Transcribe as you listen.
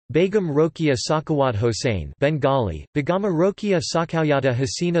Begum Rokeya Sakhawat Hossain Bengali, Begum Rokeya Sakhawyata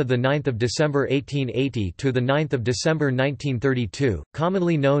Hasina, the 9th of December 1880 to the 9th of December 1932,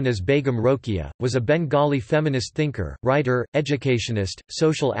 commonly known as Begum Rokeya, was a Bengali feminist thinker, writer, educationist,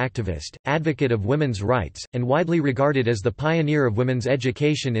 social activist, advocate of women's rights, and widely regarded as the pioneer of women's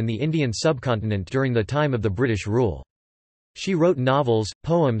education in the Indian subcontinent during the time of the British rule. She wrote novels,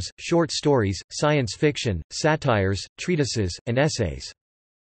 poems, short stories, science fiction, satires, treatises, and essays.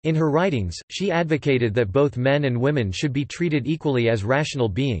 In her writings, she advocated that both men and women should be treated equally as rational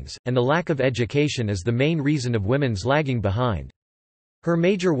beings, and the lack of education is the main reason of women's lagging behind. Her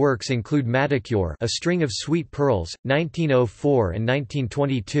major works include Maticure, A String of Sweet Pearls, 1904 and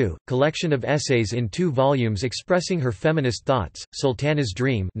 1922, collection of essays in 2 volumes expressing her feminist thoughts, Sultana's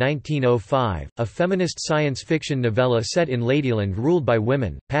Dream, 1905, a feminist science fiction novella set in Ladyland ruled by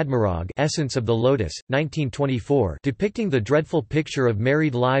women, Padmarag, Essence of the Lotus, 1924, depicting the dreadful picture of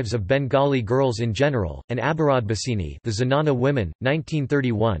married lives of Bengali girls in general, and Abaradbasini, The Zanana Women,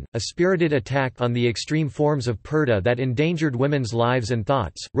 1931, a spirited attack on the extreme forms of purdah that endangered women's lives and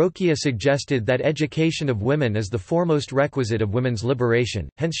thoughts. Rokeya suggested that education of women is the foremost requisite of women's liberation,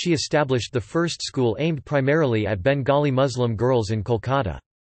 hence she established the first school aimed primarily at Bengali Muslim girls in Kolkata.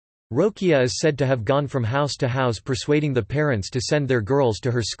 Rokeya is said to have gone from house to house persuading the parents to send their girls to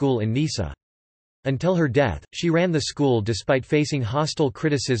her school in Nisa. Until her death, she ran the school despite facing hostile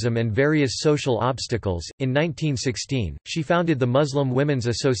criticism and various social obstacles. In 1916, she founded the Muslim Women's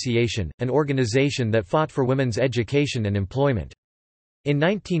Association, an organization that fought for women's education and employment. In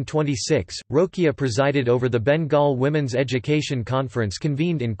 1926, Rokeya presided over the Bengal Women's Education Conference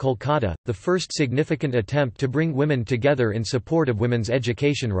convened in Kolkata, the first significant attempt to bring women together in support of women's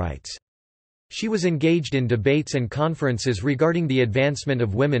education rights. She was engaged in debates and conferences regarding the advancement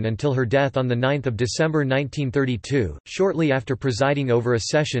of women until her death on 9 December 1932. Shortly after presiding over a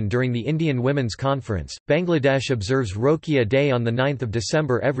session during the Indian Women's Conference, Bangladesh observes Rokeya Day on 9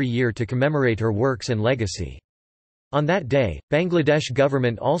 December every year to commemorate her works and legacy. On that day, Bangladesh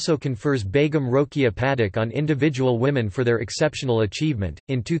government also confers Begum Rokeya Padak on individual women for their exceptional achievement.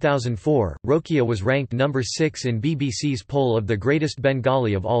 In 2004, Rokeya was ranked number 6 in BBC's poll of the greatest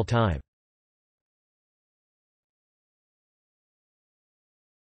Bengali of all time.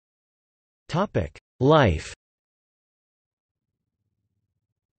 Topic: Life.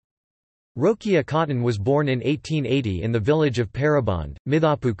 Rokeya Khatun was born in 1880 in the village of Paraband,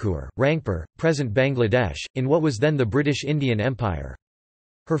 Midhapukur, Rangpur, present Bangladesh, in what was then the British Indian Empire.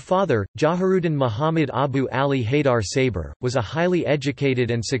 Her father, Jaharuddin Muhammad Abu Ali Haidar Saber, was a highly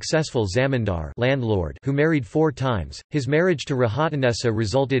educated and successful zamindar landlord who married 4 times. His marriage to Rahatanessa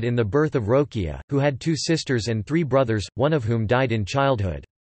resulted in the birth of Rokeya, who had 2 sisters and 3 brothers, one of whom died in childhood.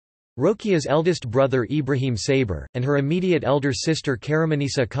 Rokeya's eldest brother Ibrahim Saber, and her immediate elder sister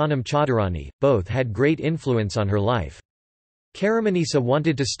Karamanisa Khanum Chaudharani, both had great influence on her life. Karamanisa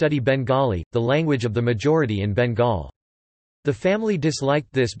wanted to study Bengali, the language of the majority in Bengal. The family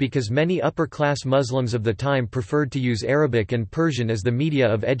disliked this because many upper-class Muslims of the time preferred to use Arabic and Persian as the media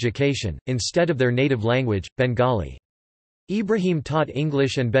of education, instead of their native language, Bengali. Ibrahim taught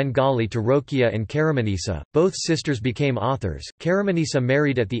English and Bengali to Rokeya and Karamanisa. Both sisters became authors. Karamanisa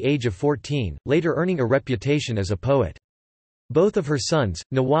married at the age of 14, later earning a reputation as a poet. Both of her sons,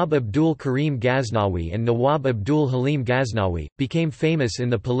 Nawab Abdul Karim Ghaznawi and Nawab Abdul Halim Ghaznawi, became famous in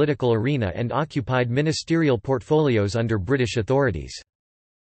the political arena and occupied ministerial portfolios under British authorities.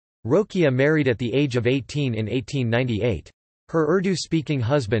 Rokeya married at the age of 18 in 1898. Her Urdu-speaking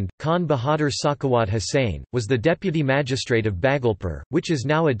husband, Khan Bahadur Sakhawat Hossain, was the deputy magistrate of Bhagalpur, which is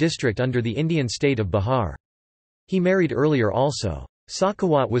now a district under the Indian state of Bihar. He married earlier also.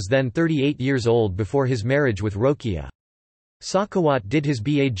 Sakhawat was then 38 years old before his marriage with Rokeya. Sakhawat did his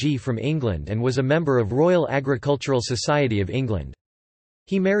BAg from England and was a member of Royal Agricultural Society of England.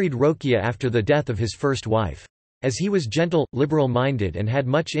 He married Rokeya after the death of his first wife. As he was gentle, liberal-minded and had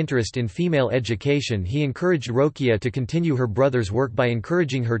much interest in female education, he encouraged Rokeya to continue her brother's work by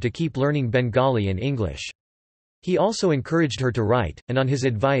encouraging her to keep learning Bengali and English. He also encouraged her to write, and on his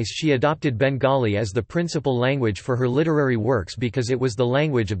advice she adopted Bengali as the principal language for her literary works because it was the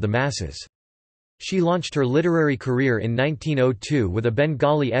language of the masses. She launched her literary career in 1902 with a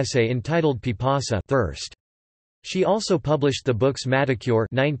Bengali essay entitled Pipasa, Thirst. She also published the books Maticure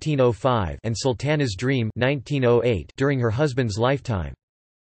 (1905) and Sultana's Dream (1908) during her husband's lifetime.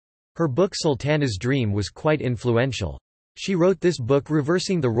 Her book Sultana's Dream was quite influential. She wrote this book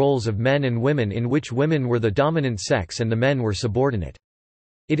reversing the roles of men and women, in which women were the dominant sex and the men were subordinate.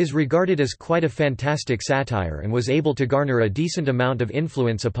 It is regarded as quite a fantastic satire and was able to garner a decent amount of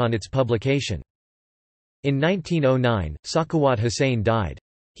influence upon its publication. In 1909, Sakhawat Hossain died.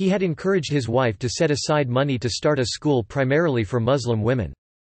 He had encouraged his wife to set aside money to start a school primarily for Muslim women.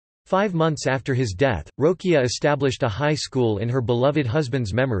 5 months after his death, Rokeya established a high school in her beloved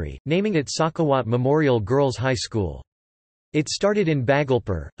husband's memory, naming it Sakawat Memorial Girls High School. It started in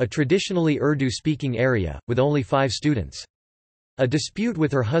Bhagalpur, a traditionally Urdu-speaking area, with only 5 students. A dispute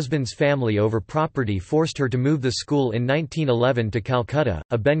with her husband's family over property forced her to move the school in 1911 to Calcutta,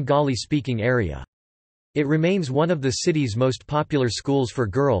 a Bengali-speaking area. It remains one of the city's most popular schools for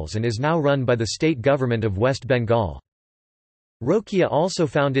girls and is now run by the state government of West Bengal. Rokeya also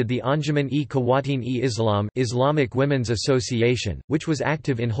founded the Anjuman-e-Khawateen-e-Islam Islamic Women's Association, which was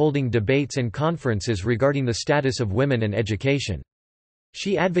active in holding debates and conferences regarding the status of women and education.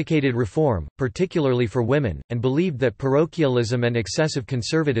 She advocated reform, particularly for women, and believed that parochialism and excessive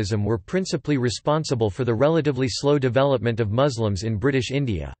conservatism were principally responsible for the relatively slow development of Muslims in British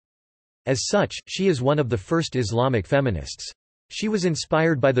India. As such, she is one of the first Islamic feminists. She was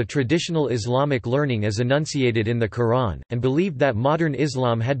inspired by the traditional Islamic learning as enunciated in the Quran, and believed that modern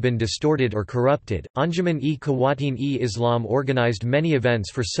Islam had been distorted or corrupted. Anjuman-e-Khawateen-e-Islam organized many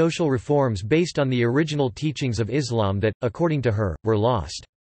events for social reforms based on the original teachings of Islam that, according to her, were lost.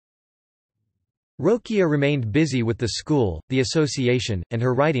 Rokeya remained busy with the school, the association, and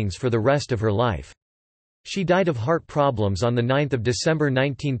her writings for the rest of her life. She died of heart problems on 9 December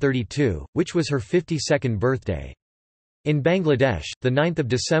 1932, which was her 52nd birthday. In Bangladesh, 9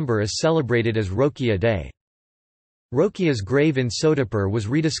 December is celebrated as Rokeya Day. Rokeya's grave in Sodapur was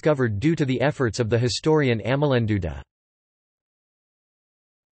rediscovered due to the efforts of the historian Amalenduda.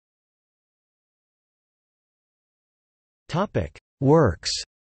 Works.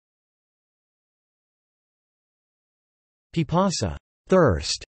 Pipasa,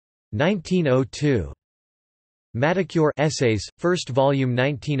 Thirst, 1902. Madacure Essays, 1st volume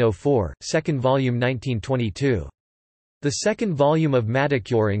 1904, 2nd volume 1922. The second volume of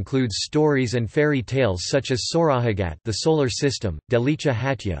Madacure includes stories and fairy tales such as Sorahagat, The Solar System, Delicha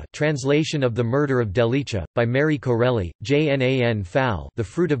Hatya, translation of The Murder of Delicha by Mary Corelli, Jnan Fal, The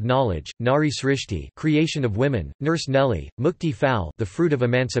Fruit of Knowledge, Nari Srishti, Creation of Women, Nurse Nelly, Mukti Fal, The Fruit of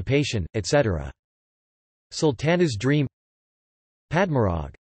Emancipation, etc. Sultana's Dream,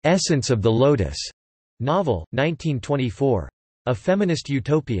 Padmarag, Essence of the Lotus, novel, 1924. A Feminist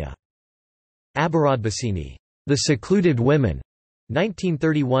Utopia. Abaradbasini, The Secluded Women,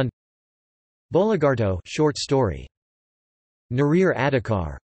 1931. Bolagarto, short story. Narir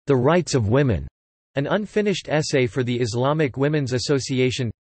Adhikar, The Rights of Women, an unfinished essay for the Islamic Women's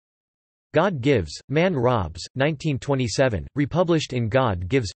Association. God Gives, Man Robs, 1927, republished in God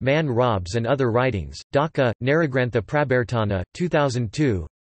Gives, Man Robs and Other Writings, Dhaka, Naragrantha Prabhartana, 2002.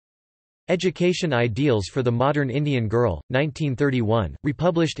 Education Ideals for the Modern Indian Girl, 1931,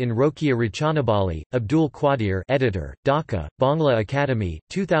 republished in Rokeya Rachanabali, Abdul Qadir editor, Dhaka, Bangla Academy,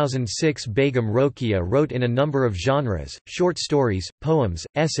 2006. Begum Rokeya wrote in a number of genres, short stories, poems,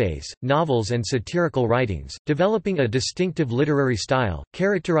 essays, novels and satirical writings, developing a distinctive literary style,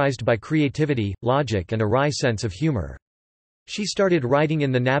 characterized by creativity, logic and a wry sense of humor. She started writing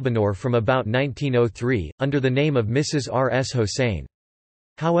in the Nabanor from about 1903, under the name of Mrs. R. S. Hossain.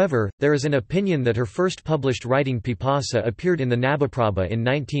 However, there is an opinion that her first published writing Pipasa appeared in the Nabaprabha in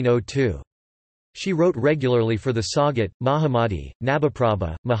 1902. She wrote regularly for the Sagat, Mahamadi,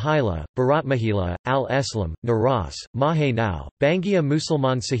 Nabaprabha, Mahila, Bharatmahila, Al-Eslam, Naras, Mahe Nau, Bangiya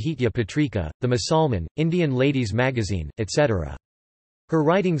Musalman Sahitya Patrika, The Musalman, Indian Ladies Magazine, etc. Her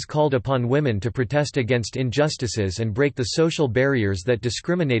writings called upon women to protest against injustices and break the social barriers that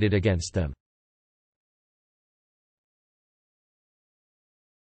discriminated against them.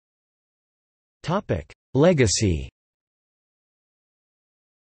 Legacy.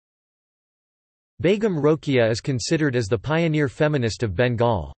 Begum Rokeya is considered as the pioneer feminist of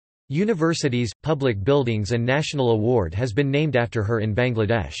Bengal. Universities, public buildings and national award has been named after her in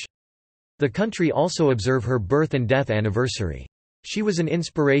Bangladesh. The country also observe her birth and death anniversary. She was an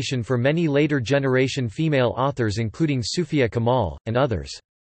inspiration for many later generation female authors including Sufia Kamal, and others.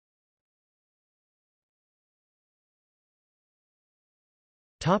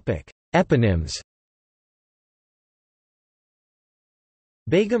 Eponyms.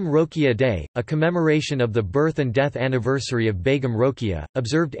 Begum Rokeya Day, a commemoration of the birth and death anniversary of Begum Rokeya,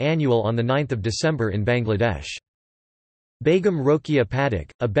 observed annual on 9 December in Bangladesh. Begum Rokeya Padak,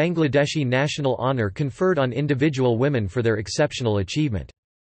 a Bangladeshi national honour conferred on individual women for their exceptional achievement.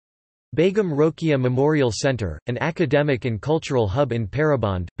 Begum Rokeya Memorial Centre, an academic and cultural hub in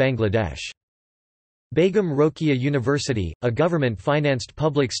Paraband, Bangladesh. Begum Rokeya University, a government-financed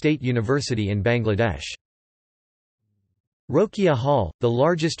public state university in Bangladesh. Rokeya Hall, the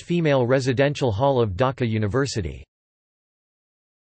largest female residential hall of Dhaka University.